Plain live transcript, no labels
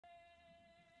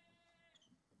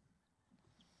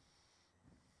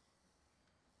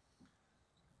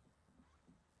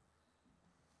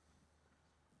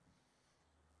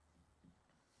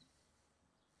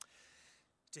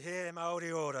Te he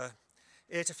Māori ora,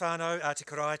 e te whānau a te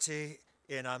karaiti,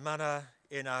 e ngā mana,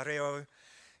 e ngā reo,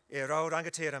 e rau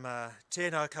rangatira mā,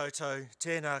 tēnā koutou,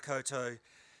 tēnā koutou,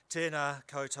 tēnā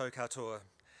koutou katoa.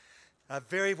 A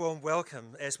very warm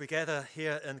welcome as we gather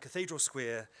here in Cathedral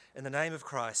Square in the name of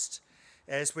Christ,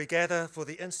 as we gather for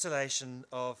the installation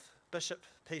of Bishop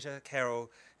Peter Carrell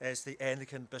as the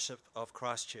Anglican Bishop of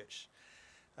Christchurch.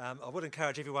 I would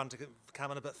encourage everyone to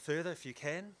come in a bit further if you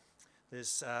can.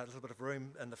 There's a little bit of room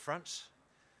in the front.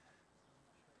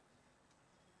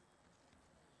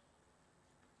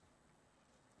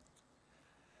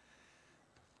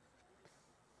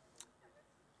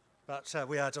 But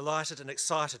we are delighted and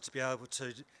excited to be able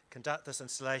to conduct this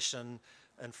installation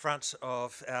in front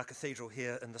of our cathedral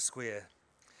here in the square.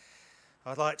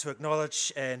 I'd like to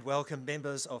acknowledge and welcome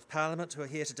members of Parliament who are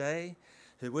here today,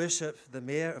 who worship the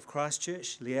Mayor of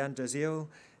Christchurch, Leanne Dazil,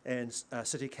 and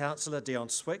City Councillor Dion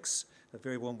Swicks. A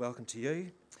very warm welcome to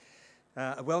you.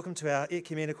 A welcome to our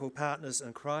ecumenical partners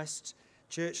in Christ,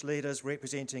 church leaders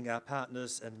representing our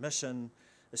partners in mission,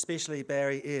 especially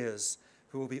Barry Ayres,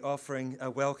 who will be offering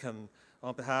a welcome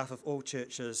on behalf of all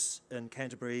churches in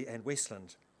Canterbury and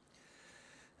Westland.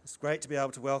 It's great to be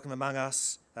able to welcome among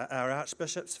us our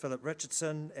Archbishops Philip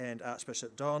Richardson and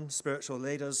Archbishop Don, spiritual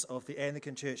leaders of the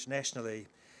Anglican Church nationally,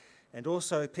 and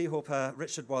also Pihopa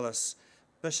Richard Wallace,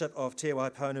 Bishop of Te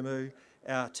Waiponamu,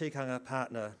 our tikanga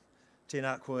partner.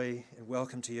 Tēnā koe, and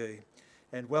welcome to you,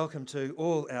 and welcome to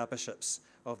all our bishops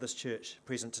of this church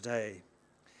present today.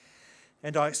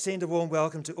 And I extend a warm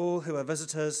welcome to all who are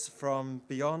visitors from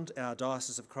beyond our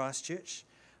Diocese of Christchurch,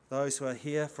 those who are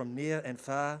here from near and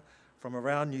far, from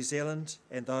around New Zealand,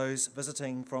 and those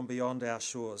visiting from beyond our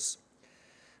shores.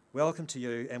 Welcome to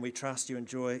you, and we trust you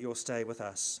enjoy your stay with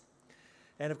us.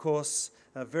 And of course,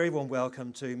 a very warm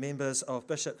welcome to members of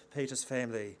Bishop Peter's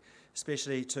family,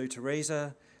 especially to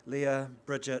Teresa, Leah,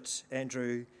 Bridget,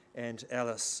 Andrew, and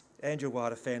Alice, and your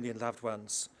wider family and loved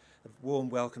ones. A warm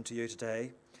welcome to you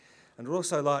today. And I'd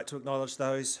also like to acknowledge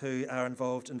those who are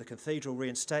involved in the Cathedral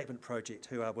Reinstatement Project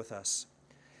who are with us.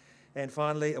 And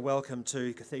finally, a welcome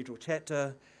to Cathedral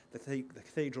Chapter, the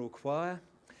Cathedral Choir,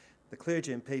 the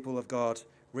clergy and people of God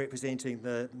representing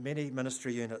the many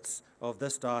ministry units of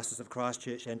this Diocese of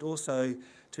Christchurch, and also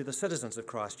to the citizens of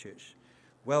Christchurch.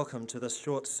 Welcome to this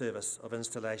short service of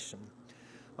installation.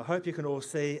 I hope you can all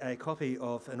see a copy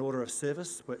of an order of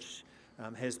service which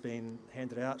has been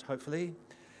handed out, hopefully,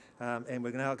 and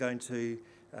we're now going to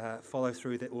follow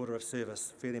through that order of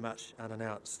service fairly much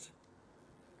unannounced.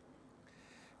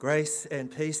 Grace and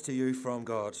peace to you from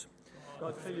God.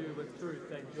 God fill you with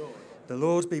truth and joy. The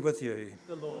Lord be with you.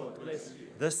 The Lord bless you.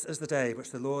 This is the day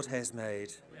which the Lord has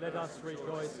made. Let us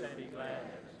rejoice and be glad.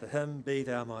 The hymn Be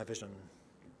Thou My Vision.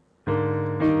 Oh,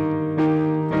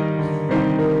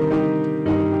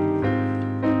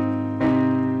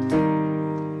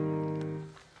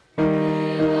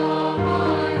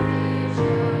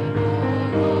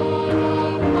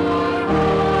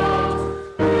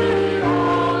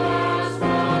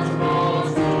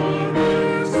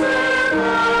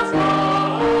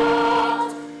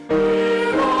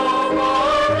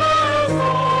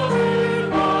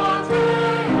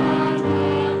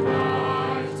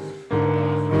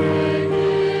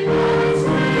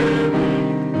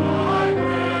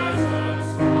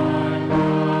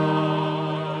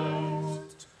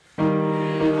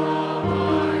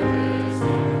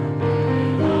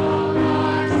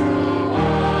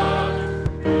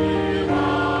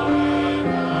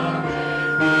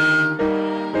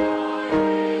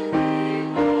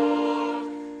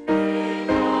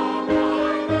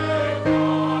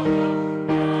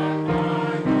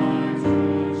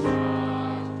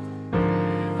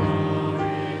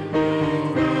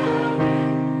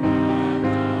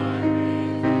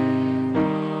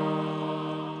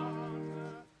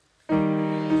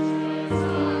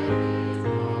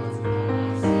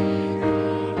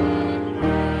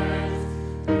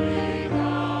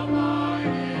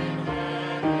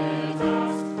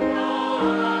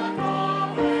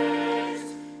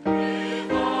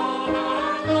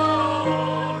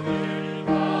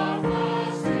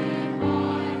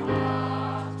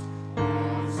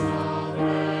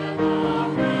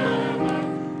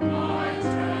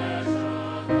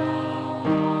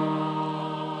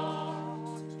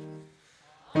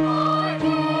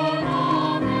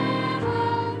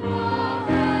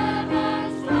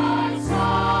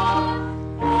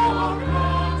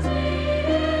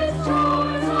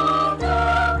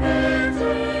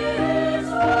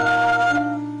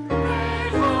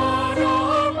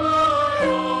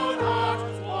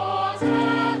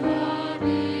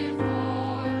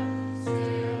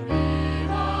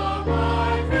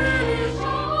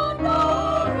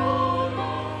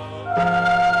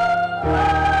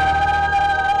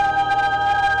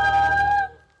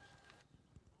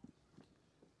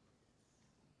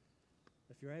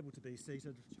 be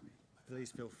seated.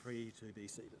 Please feel free to be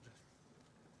seated.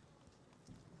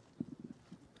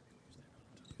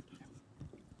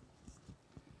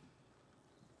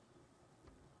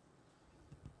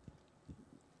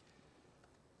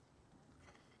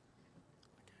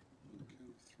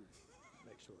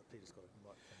 Make sure that Peter's got a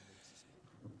microphone.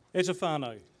 E te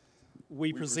whānau,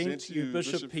 we present to you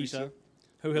Bishop Peter,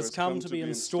 who has come to be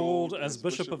installed as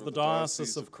Bishop of the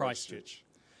Diocese of Christchurch,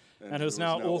 and is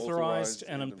now authorised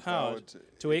and empowered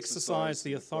to exercise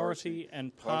the authority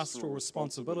and pastoral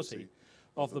responsibility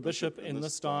of the Bishop in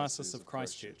this Diocese of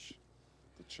Christchurch.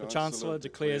 The Chancellor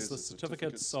declares the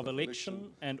certificates of election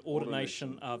and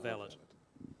ordination are valid.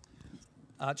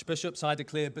 Archbishops, I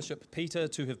declare Bishop Peter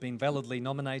to have been validly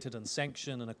nominated and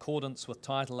sanctioned in accordance with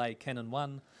Title A, Canon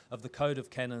 1 of the Code of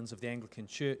Canons of the Anglican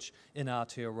Church in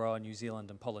Aotearoa, New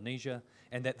Zealand and Polynesia,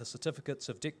 and that the certificates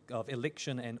of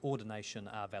election and ordination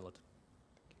are valid.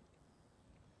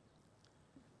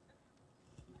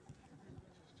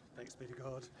 Thanks be to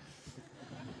God.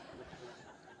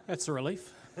 That's a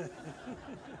relief.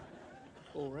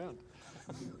 All round.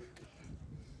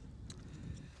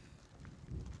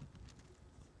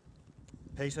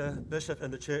 Peter, Bishop in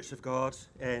the Church of God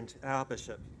and our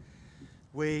Bishop,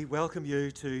 we welcome you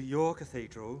to your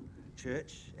cathedral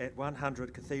church at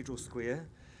 100 Cathedral Square,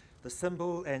 the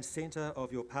symbol and centre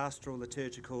of your pastoral,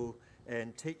 liturgical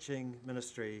and teaching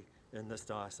ministry in this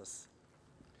diocese.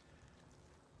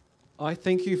 I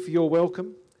thank you for your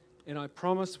welcome, and I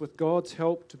promise with God's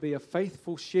help to be a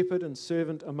faithful shepherd and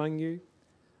servant among you.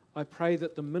 I pray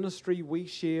that the ministry we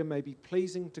share may be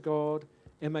pleasing to God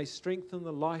and may strengthen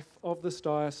the life of this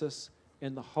diocese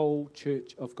and the whole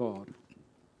Church of God.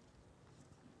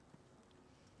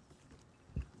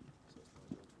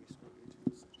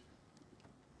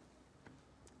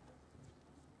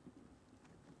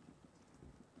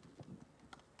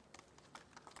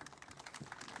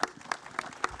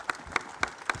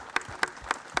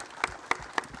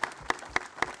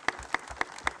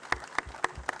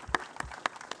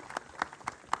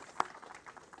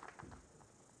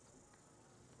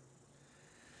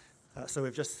 So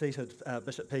we've just seated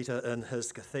Bishop Peter in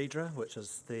his cathedra, which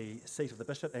is the seat of the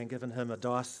bishop, and given him a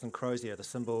diocesan crozier, the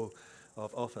symbol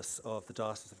of office of the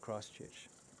Diocese of Christchurch.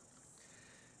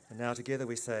 And now together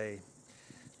we say,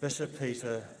 Bishop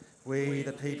Peter, we,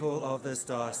 the people of this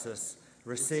diocese,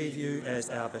 receive you as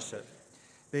our bishop.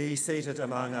 Be seated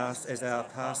among us as our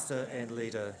pastor and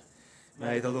leader.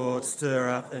 May the Lord stir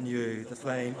up in you the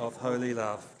flame of holy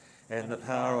love and the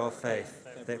power of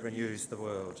faith that renews the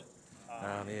world.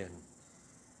 Amen.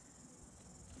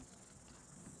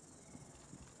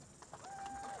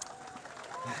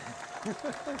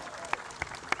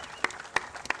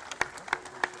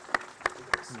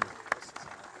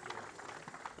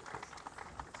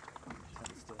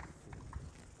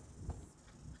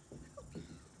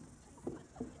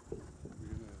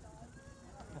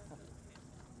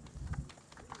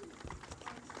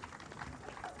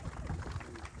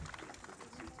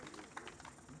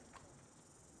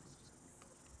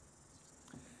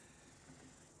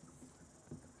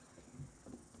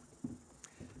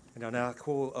 And I'll now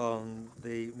call on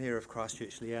the Mayor of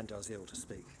Christchurch, Leanne Dalziel, to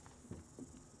speak.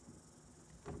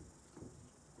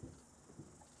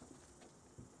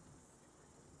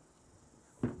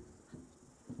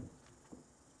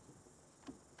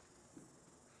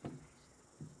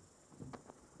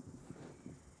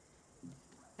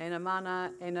 Ena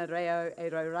mana, ena reo, e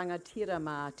rauranga tira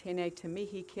mā, tēnei te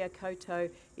mihi kia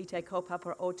koutou, I te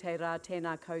kaupapa o te rā,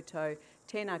 tēnā koutou,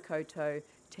 tēnā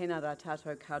rā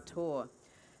tātou katoa.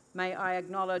 May I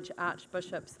acknowledge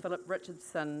Archbishops Philip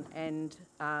Richardson and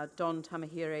Don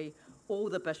Tamahiri, all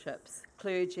the bishops,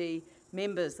 clergy,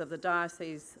 members of the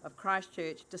Diocese of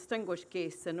Christchurch, distinguished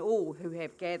guests and all who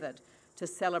have gathered to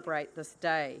celebrate this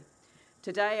day.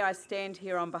 Today I stand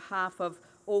here on behalf of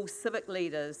all civic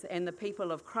leaders and the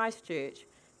people of Christchurch,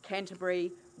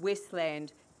 Canterbury,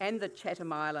 Westland and the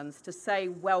Chatham Islands to say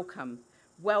welcome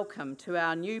to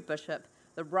our new bishop,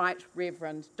 the Right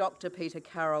Reverend Dr. Peter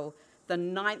Carrell, the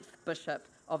 9th Bishop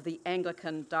of the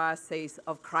Anglican Diocese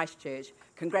of Christchurch.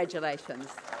 Congratulations.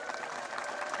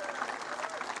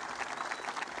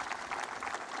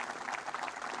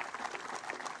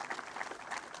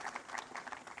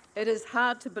 It is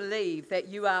hard to believe that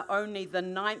you are only the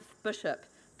 9th Bishop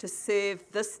to serve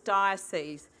this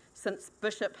diocese since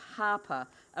Bishop Harper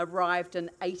arrived in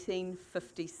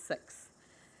 1856.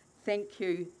 Thank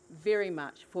you very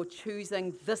much for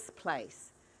choosing this place,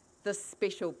 this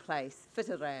special place,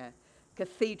 Whitirea,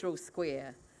 Cathedral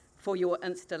Square, for your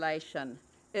installation.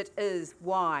 It is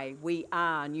why we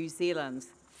are New Zealand's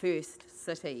first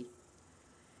city.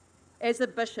 As a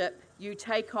bishop, you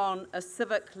take on a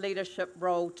civic leadership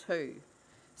role too.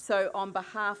 So on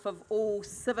behalf of all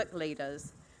civic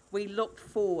leaders, we look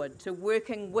forward to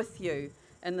working with you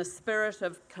in the spirit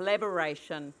of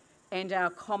collaboration and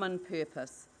our common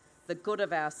purpose, the good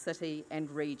of our city and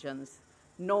regions.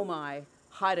 Nō mai,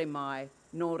 haere mai,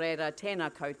 nō reira tēnā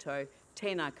koutou,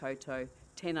 tēnā koutou,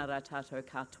 tēnā rā tātou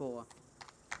katoa.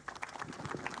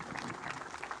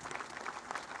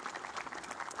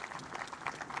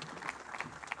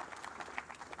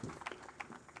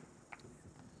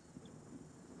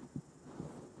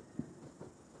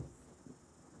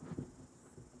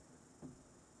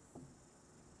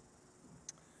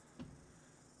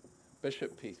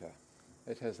 Bishop Peter,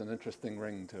 it has an interesting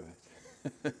ring to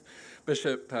it.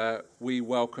 Bishop, we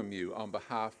welcome you on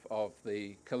behalf of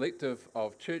the collective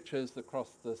of churches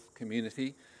across this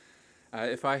community.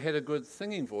 If I had a good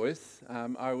singing voice,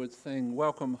 I would sing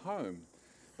Welcome Home,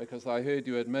 because I heard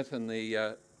you admit in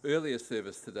the earlier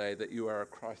service today that you are a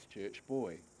Christchurch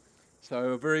boy. So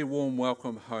a very warm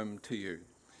welcome home to you.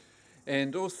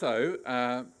 And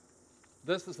also,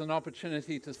 this is an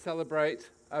opportunity to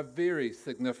celebrate a very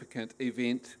significant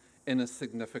event in a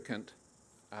significant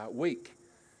week.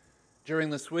 During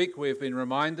this week, we've been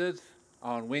reminded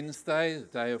on Wednesday, the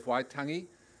day of Waitangi,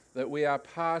 that we are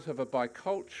part of a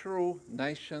bicultural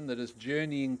nation that is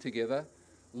journeying together,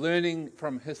 learning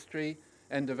from history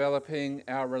and developing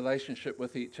our relationship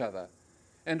with each other,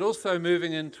 and also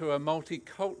moving into a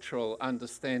multicultural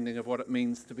understanding of what it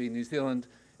means to be New Zealand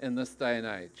in this day and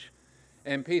age.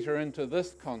 And Peter, into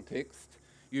this context,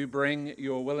 you bring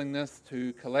your willingness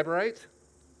to collaborate,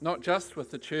 not just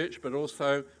with the church, but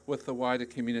also with the wider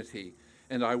community.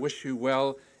 And I wish you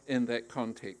well in that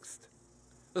context.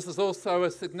 This is also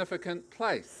a significant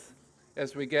place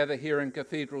as we gather here in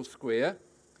Cathedral Square.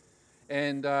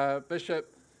 And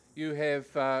Bishop, you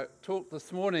have talked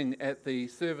this morning at the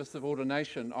service of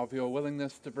ordination of your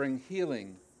willingness to bring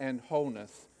healing and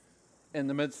wholeness in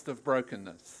the midst of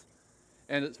brokenness.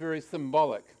 And it's very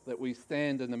symbolic that we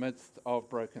stand in the midst of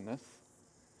brokenness.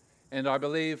 And I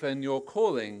believe in your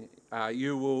calling,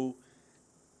 you will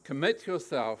commit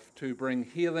yourself to bring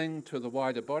healing to the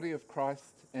wider body of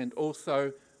Christ and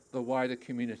also the wider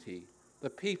community, the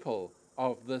people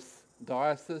of this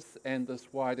diocese and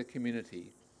this wider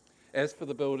community. As for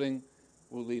the building,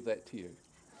 we'll leave that to you.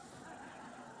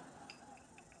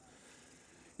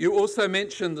 You also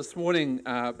mentioned this morning,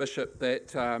 Bishop,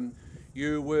 that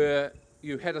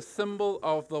you had a symbol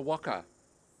of the waka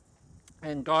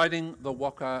and guiding the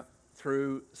waka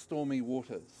through stormy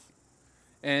waters.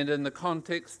 And in the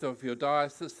context of your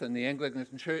diocese and the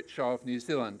Anglican Church of New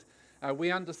Zealand, we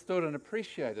understood and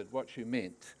appreciated what you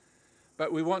meant.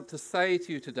 But we want to say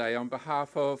to you today, on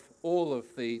behalf of all of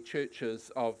the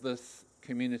churches of this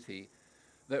community,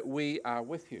 that we are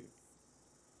with you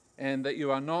and that you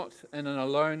are not in an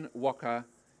alone waka,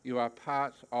 you are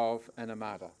part of an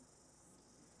armada.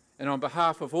 And on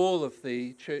behalf of all of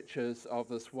the churches of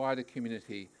this wider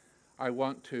community, I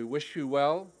want to wish you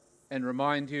well and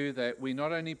remind you that we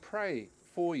not only pray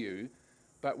for you,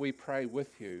 but we pray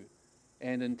with you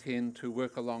and intend to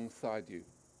work alongside you.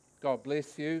 God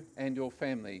bless you and your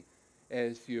family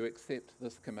as you accept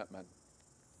this commitment.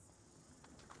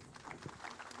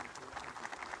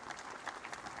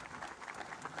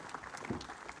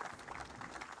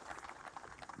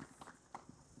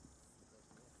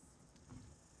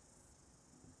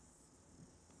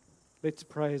 Let's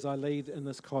pray as I lead in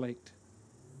this collect.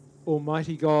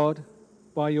 Almighty God,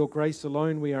 by your grace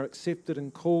alone we are accepted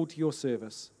and called to your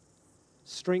service.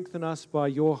 Strengthen us by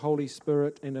your Holy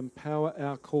Spirit and empower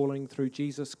our calling through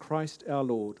Jesus Christ our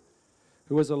Lord,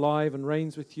 who is alive and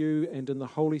reigns with you and in the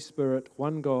Holy Spirit,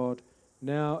 one God,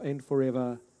 now and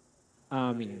forever.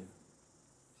 Amen.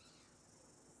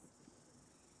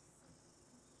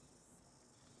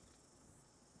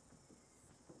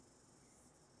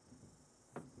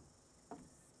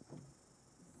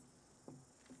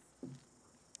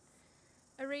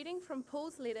 A reading from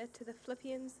Paul's letter to the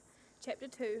Philippians, chapter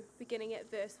 2, beginning at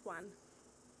verse 1.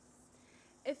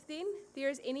 If then there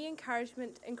is any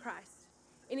encouragement in Christ,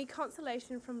 any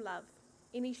consolation from love,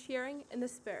 any sharing in the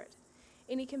Spirit,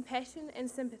 any compassion and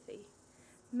sympathy,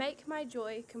 make my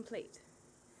joy complete.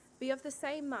 Be of the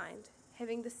same mind,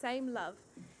 having the same love,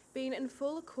 being in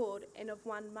full accord and of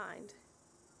one mind.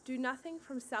 Do nothing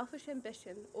from selfish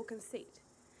ambition or conceit,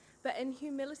 but in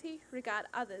humility regard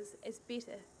others as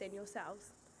better than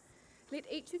yourselves. Let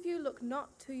each of you look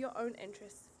not to your own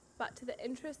interests, but to the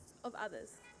interests of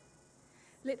others.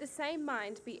 Let the same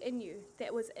mind be in you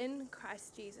that was in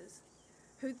Christ Jesus,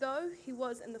 who though he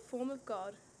was in the form of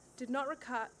God, did not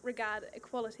regard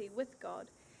equality with God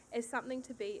as something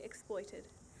to be exploited,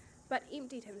 but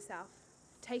emptied himself,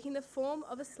 taking the form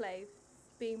of a slave,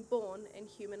 being born in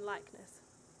human likeness.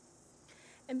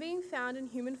 And being found in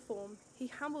human form, he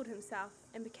humbled himself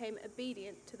and became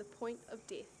obedient to the point of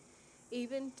death,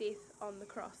 even death on the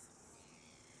cross.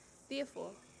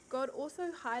 Therefore, God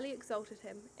also highly exalted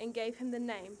him and gave him the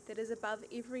name that is above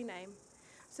every name,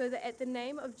 so that at the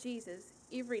name of Jesus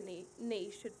every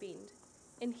knee should bend,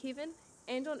 in heaven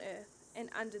and on earth and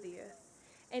under the earth,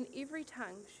 and every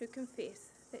tongue should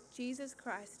confess that Jesus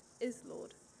Christ is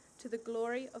Lord, to the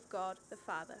glory of God the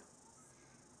Father.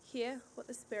 Hear what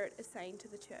the Spirit is saying to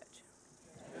the church.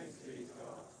 Thanks be to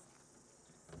God.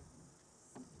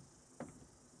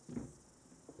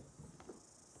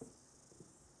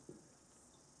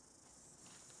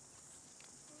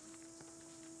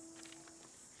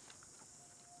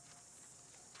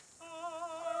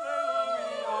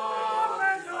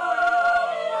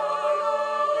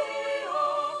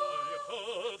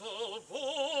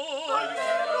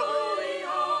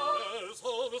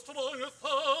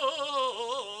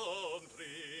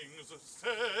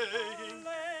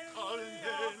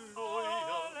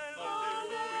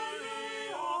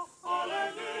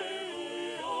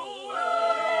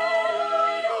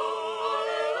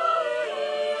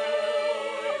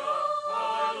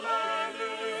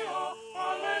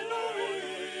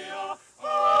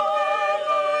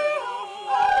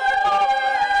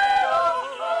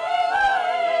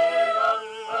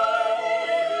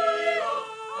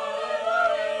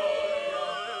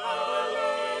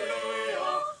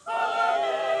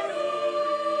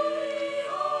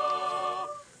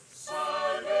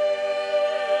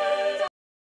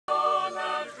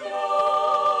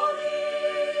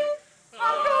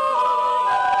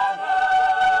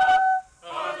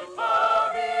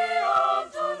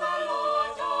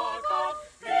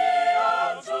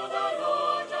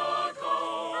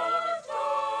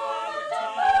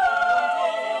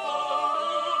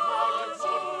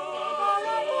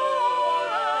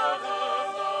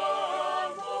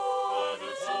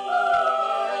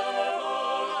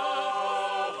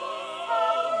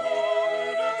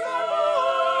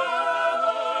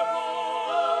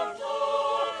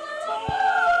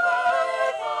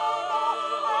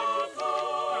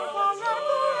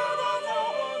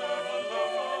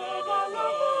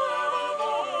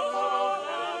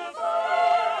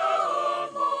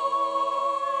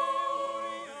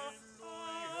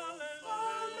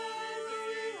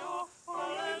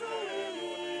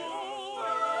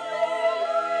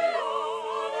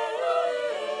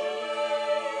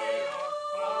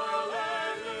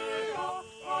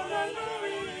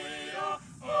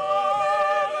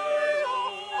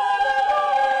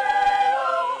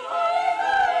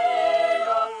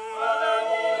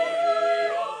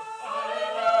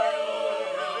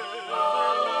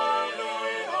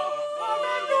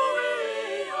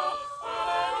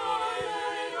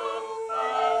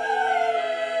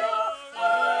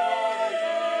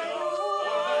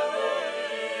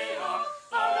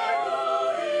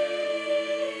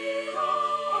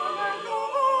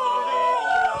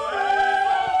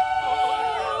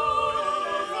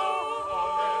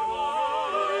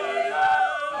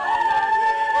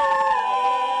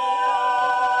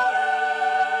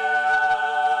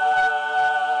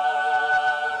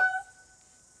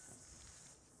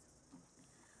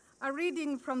 A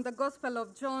reading from the Gospel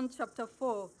of John, chapter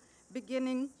 4,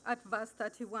 beginning at verse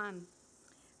 31.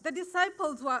 The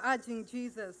disciples were urging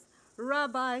Jesus,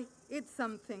 "Rabbi, eat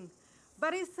something."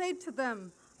 But he said to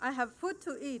them, "I have food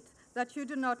to eat that you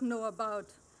do not know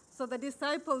about." So the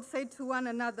disciples said to one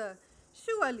another,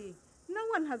 "Surely no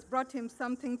one has brought him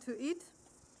something to eat?"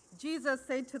 Jesus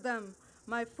said to them,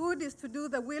 "My food is to do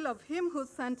the will of him who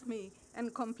sent me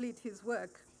and complete his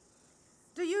work.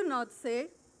 Do you not say,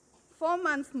 4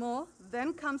 months more,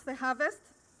 then comes the harvest?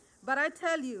 But I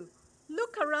tell you,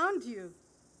 look around you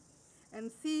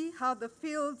and see how the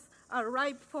fields are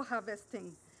ripe for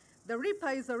harvesting. The reaper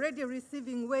is already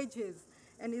receiving wages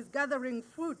and is gathering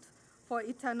fruit for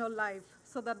eternal life,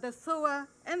 so that the sower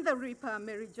and the reaper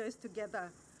may rejoice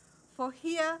together. For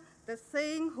here the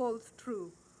saying holds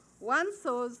true, one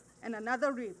sows and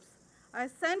another reaps. I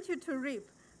sent you to reap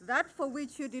that for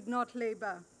which you did not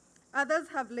labor. Others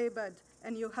have labored,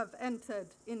 and you have entered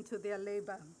into their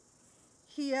labor."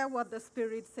 Hear what the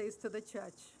Spirit says to the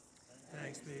church.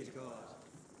 Thanks be to God.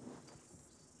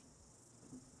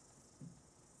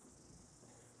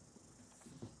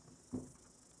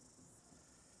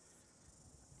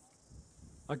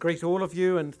 I greet all of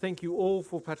you and thank you all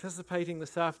for participating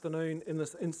this afternoon in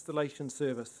this installation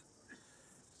service.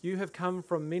 You have come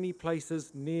from many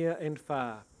places near and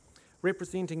far,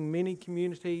 representing many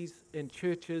communities and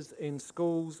churches and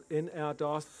schools in our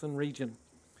diocesan region.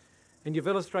 and you've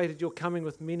illustrated your coming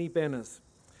with many banners.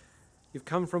 You've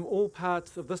come from all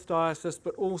parts of this diocese,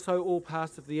 but also all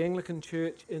parts of the Anglican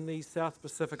Church in these South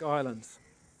Pacific Islands.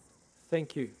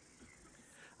 Thank you.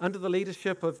 Under the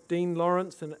leadership of Dean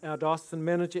Lawrence and our diocesan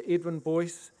manager Edwin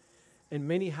Boyce, and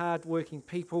many hard-working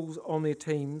people on their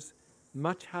teams,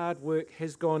 much hard work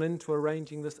has gone into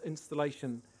arranging this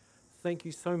installation. Thank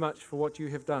you so much for what you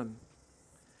have done.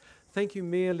 Thank you,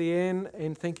 Mayor Leanne,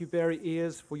 and thank you, Barry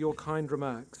Ayres, for your kind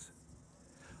remarks.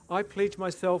 I pledge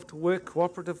myself to work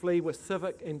cooperatively with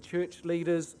civic and church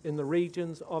leaders in the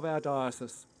regions of our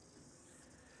diocese.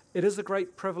 It is a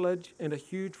great privilege and a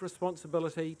huge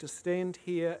responsibility to stand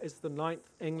here as the 9th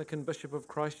Anglican Bishop of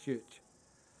Christchurch.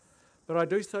 But I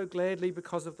do so gladly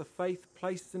because of the faith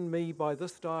placed in me by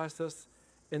this diocese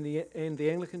and the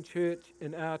Anglican Church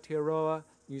in Aotearoa,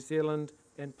 New Zealand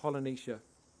and Polynesia.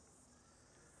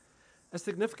 A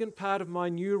significant part of my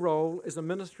new role is a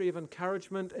ministry of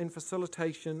encouragement and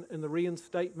facilitation in the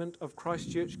reinstatement of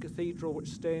Christchurch Cathedral, which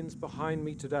stands behind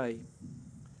me today.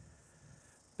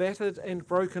 Battered and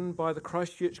broken by the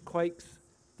Christchurch quakes,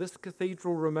 this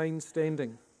cathedral remains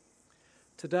standing.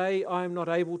 Today I am not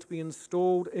able to be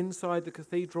installed inside the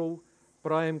cathedral,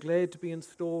 but I am glad to be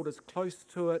installed as close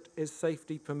to it as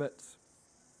safety permits.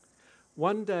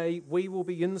 One day we will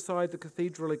be inside the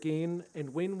cathedral again,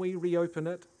 and when we reopen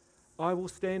it, I will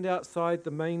stand outside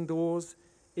the main doors,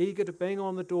 eager to bang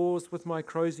on the doors with my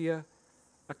crozier,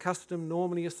 a custom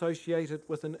normally associated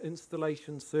with an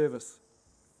installation service.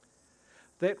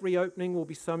 That reopening will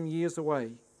be some years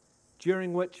away,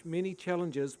 during which many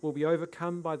challenges will be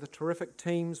overcome by the terrific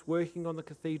teams working on the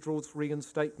cathedral's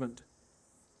reinstatement.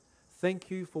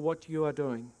 Thank you for what you are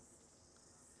doing.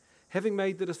 Having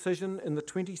made the decision in the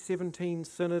 2017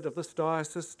 Synod of this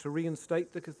diocese to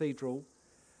reinstate the cathedral,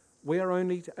 we are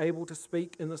only able to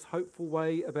speak in this hopeful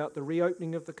way about the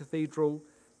reopening of the cathedral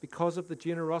because of the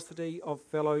generosity of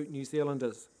fellow New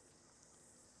Zealanders.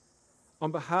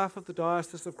 On behalf of the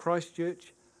Diocese of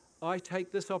Christchurch, I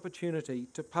take this opportunity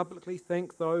to publicly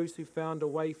thank those who found a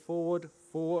way forward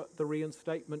for the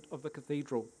reinstatement of the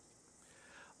cathedral.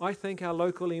 I thank our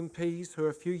local MPs who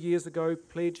a few years ago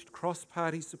pledged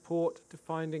cross-party support to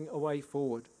finding a way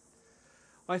forward.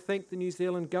 I thank the New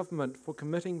Zealand Government for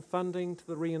committing funding to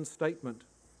the reinstatement.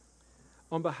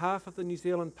 On behalf of the New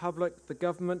Zealand public, the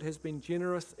Government has been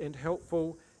generous and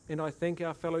helpful, and I thank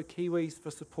our fellow Kiwis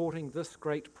for supporting this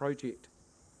great project.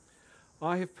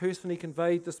 I have personally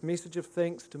conveyed this message of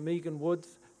thanks to Megan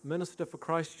Woods, Minister for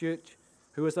Christchurch,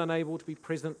 who is unable to be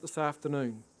present this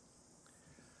afternoon.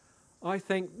 I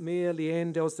thank Mayor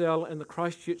Leanne Dalzell and the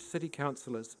Christchurch City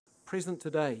Councillors present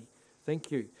today,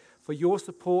 thank you, for your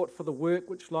support for the work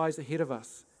which lies ahead of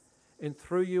us. And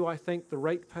through you, I thank the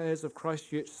ratepayers of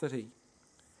Christchurch City.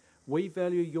 We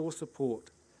value your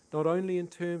support, not only in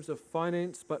terms of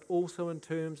finance, but also in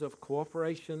terms of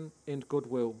cooperation and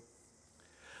goodwill.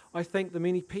 I thank the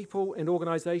many people and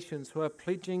organisations who are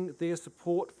pledging their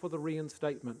support for the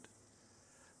reinstatement.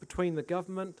 Between the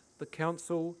government, the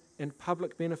council and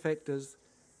public benefactors,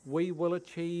 we will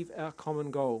achieve our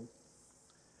common goal.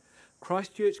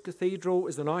 Christchurch Cathedral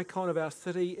is an icon of our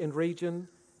city and region,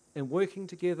 and working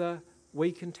together,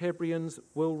 we Cantabrians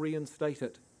will reinstate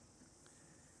it.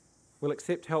 We'll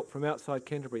accept help from outside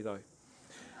Canterbury though.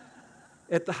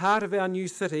 At the heart of our new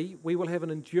city, we will have an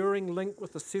enduring link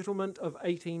with the settlement of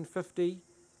 1850,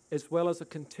 as well as a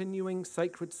continuing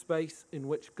sacred space in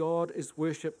which God is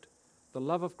worshipped, the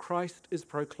love of Christ is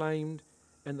proclaimed,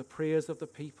 and the prayers of the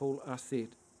people are said.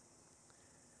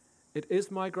 It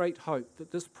is my great hope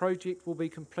that this project will be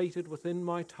completed within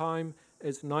my time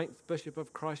as 9th Bishop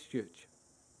of Christchurch.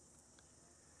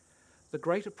 The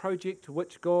greater project to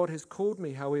which God has called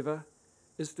me, however,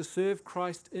 is to serve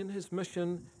Christ in his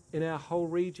mission in our whole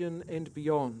region and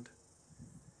beyond.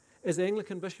 As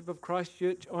Anglican Bishop of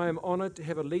Christchurch, I am honoured to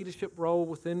have a leadership role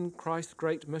within Christ's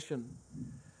great mission,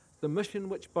 the mission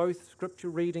which both scripture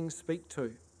readings speak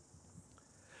to.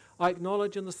 I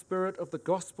acknowledge in the spirit of the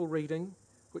gospel reading,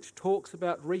 which talks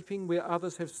about reaping where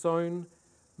others have sown,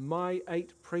 my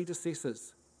 8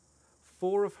 predecessors,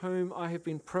 4 of whom I have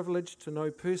been privileged to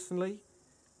know personally,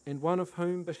 and one of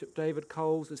whom, Bishop David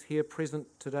Coles, is here present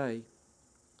today.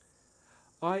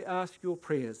 I ask your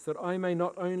prayers that I may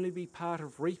not only be part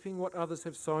of reaping what others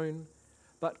have sown,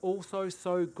 but also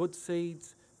sow good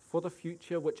seeds for the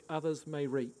future which others may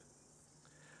reap.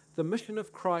 The mission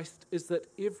of Christ is that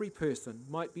every person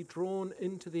might be drawn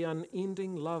into the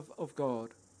unending love of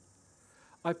God.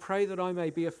 I pray that I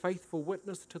may be a faithful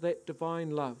witness to that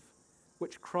divine love,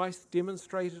 which Christ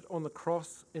demonstrated on the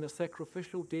cross in a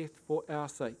sacrificial death for our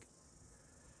sake.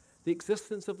 The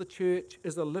existence of the Church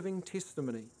is a living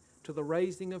testimony to the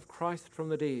raising of Christ from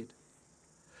the dead.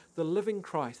 The living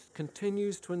Christ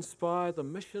continues to inspire the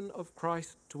mission of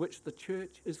Christ to which the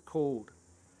Church is called,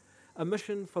 a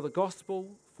mission for the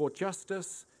gospel, for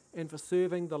justice, and for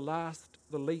serving the last,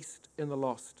 the least, and the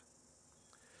lost.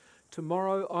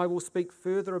 Tomorrow I will speak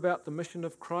further about the mission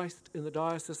of Christ in the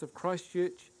Diocese of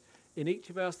Christchurch in each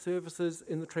of our services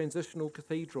in the Transitional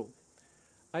Cathedral,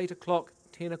 8 o'clock,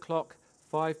 10 o'clock,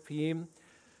 5 p.m.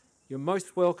 You're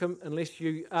most welcome unless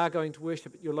you are going to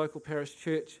worship at your local parish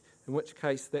church, in which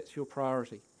case that's your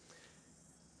priority.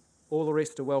 All the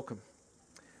rest are welcome.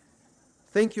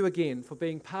 Thank you again for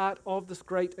being part of this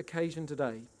great occasion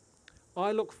today.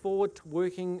 I look forward to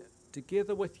working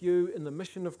together with you in the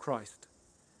mission of Christ.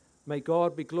 May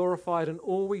God be glorified in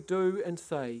all we do and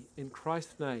say, in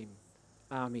Christ's name.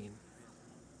 Amen.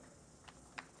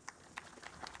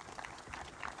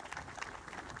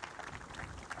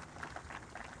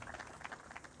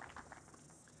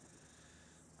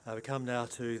 We come now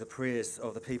to the prayers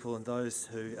of the people, and those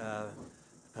who are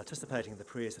participating in the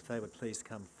prayers, if they would please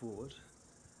come forward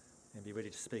and be ready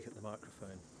to speak at the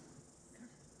microphone.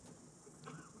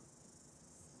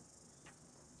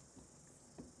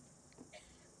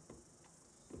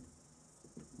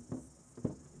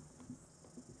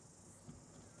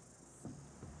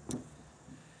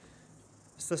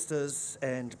 Sisters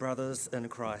and brothers in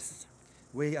Christ,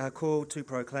 we are called to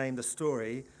proclaim the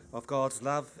story of God's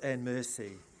love and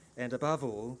mercy, and above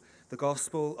all, the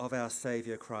gospel of our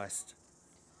Saviour Christ.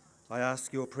 I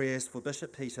ask your prayers for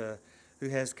Bishop Peter, who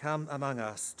has come among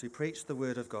us to preach the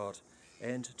word of God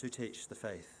and to teach the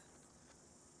faith.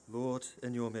 Lord,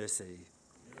 in your mercy.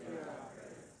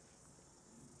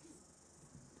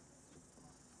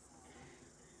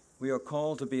 We are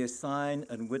called to be a sign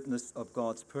and witness of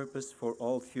God's purpose for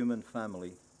all human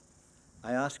family.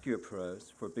 I ask your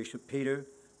prayers for Bishop Peter,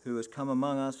 who has come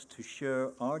among us to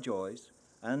share our joys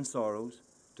and sorrows,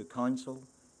 to counsel,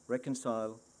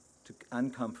 reconcile,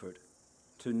 and comfort,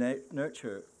 to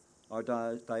nurture our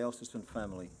diocesan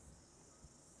family.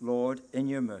 Lord, in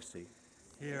your mercy,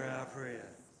 hear our prayer.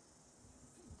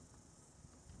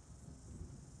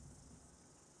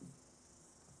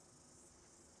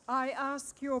 I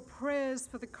ask your prayers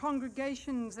for the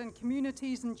congregations and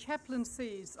communities and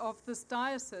chaplaincies of this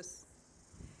diocese,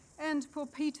 and for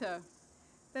Peter,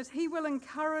 that he will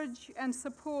encourage and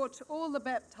support all the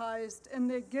baptized in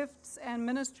their gifts and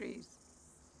ministries.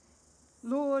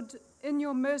 Lord, in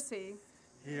your mercy,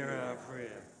 hear our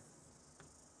prayer.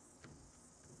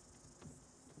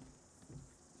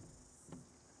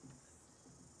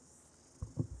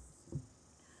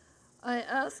 I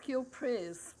ask your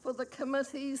prayers for the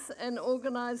committees and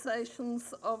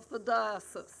organisations of the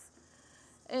diocese,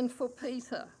 and for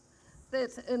Peter,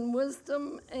 that in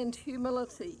wisdom and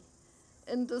humility,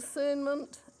 in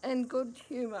discernment and good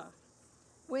humour,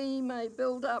 we may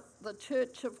build up the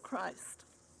Church of Christ.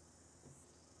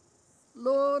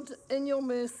 Lord, in your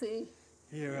mercy,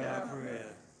 hear our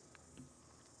prayer.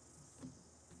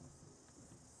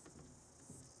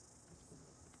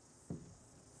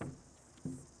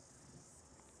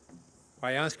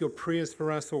 I ask your prayers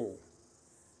for us all,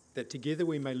 that together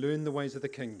we may learn the ways of the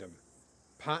kingdom,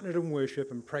 partnered in worship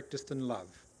and practiced in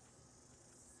love.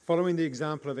 Following the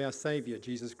example of our Saviour,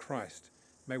 Jesus Christ,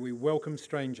 may we welcome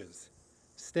strangers,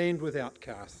 stand with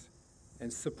outcasts,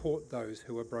 and support those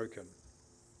who are broken.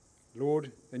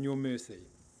 Lord, in your mercy,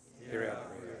 hear our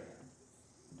prayer.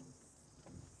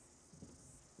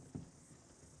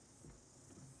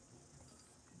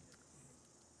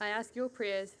 I ask your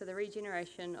prayers for the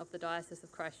regeneration of the Diocese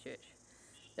of Christchurch,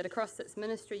 that across its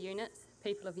ministry units,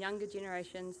 people of younger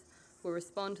generations will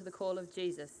respond to the call of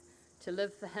Jesus to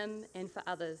live for him and for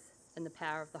others in the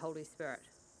power of the Holy Spirit.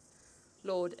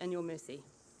 Lord, in your mercy,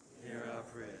 hear our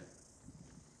prayer.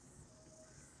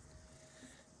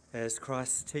 As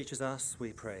Christ teaches us,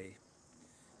 we pray.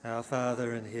 Our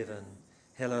Father in heaven,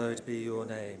 hallowed be your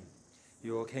name.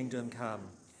 Your kingdom come,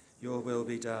 your will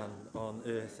be done on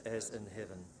earth as in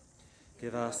heaven.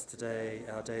 Give us today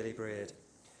our daily bread.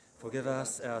 Forgive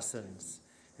us our sins,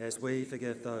 as we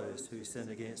forgive those who sin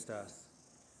against us.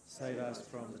 Save us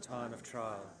from the time of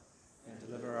trial, and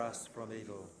deliver us from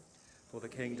evil. For the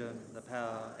kingdom, the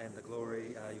power, and the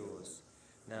glory are yours,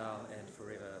 now and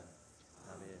forever.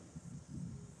 Amen.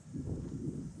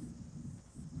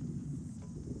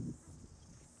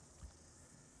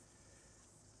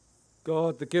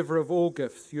 God, the giver of all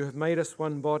gifts, you have made us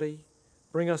one body.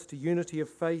 Bring us to unity of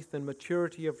faith and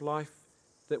maturity of life,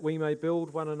 that we may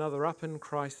build one another up in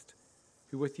Christ,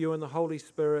 who with you and the Holy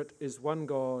Spirit is one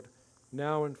God,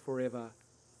 now and forever.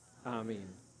 Amen.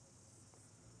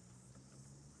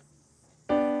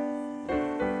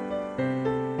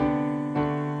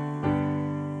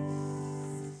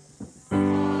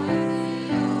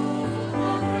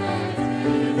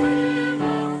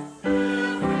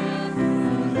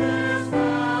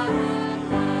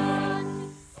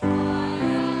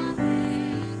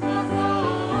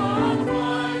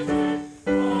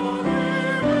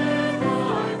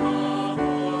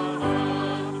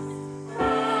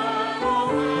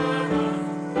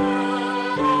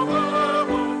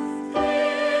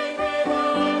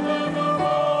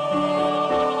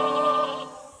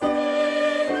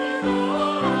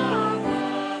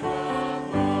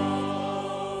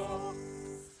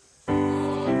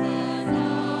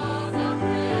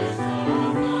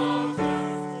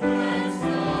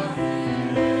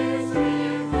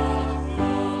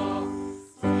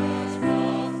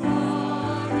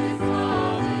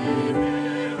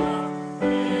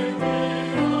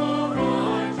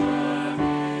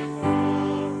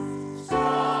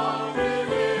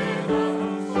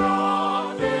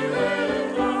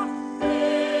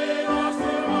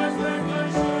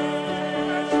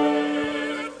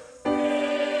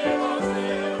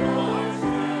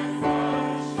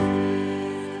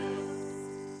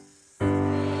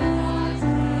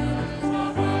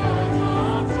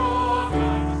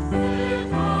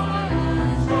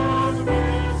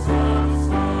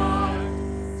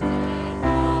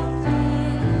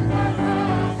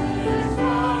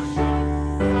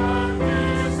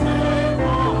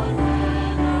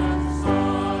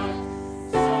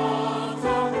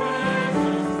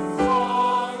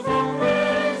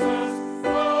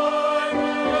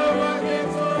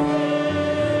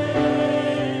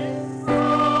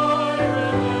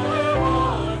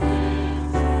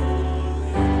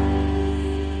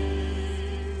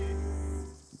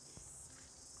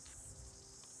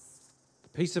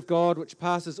 Peace of God, which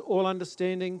passes all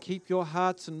understanding, keep your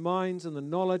hearts and minds in the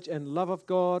knowledge and love of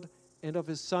God and of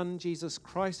his Son, Jesus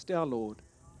Christ our Lord.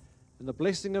 And the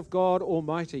blessing of God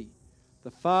Almighty, the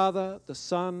Father, the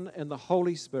Son, and the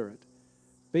Holy Spirit,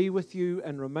 be with you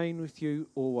and remain with you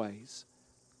always.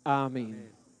 Amen.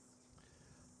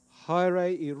 Haere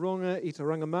I ronga I te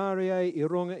rangamare, I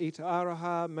ronga I te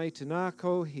araha, me te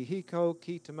nāko, hihiko,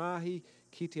 ki te mahi,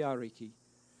 ki te ariki.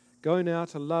 Go now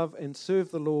to love and serve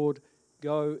the Lord.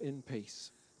 Go in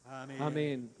peace. Amen.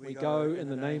 Amen. We go in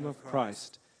the name of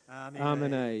Christ.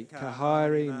 Amen. Ka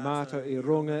haere mātou I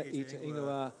ronga I te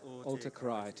ingoa o te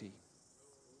karaiti.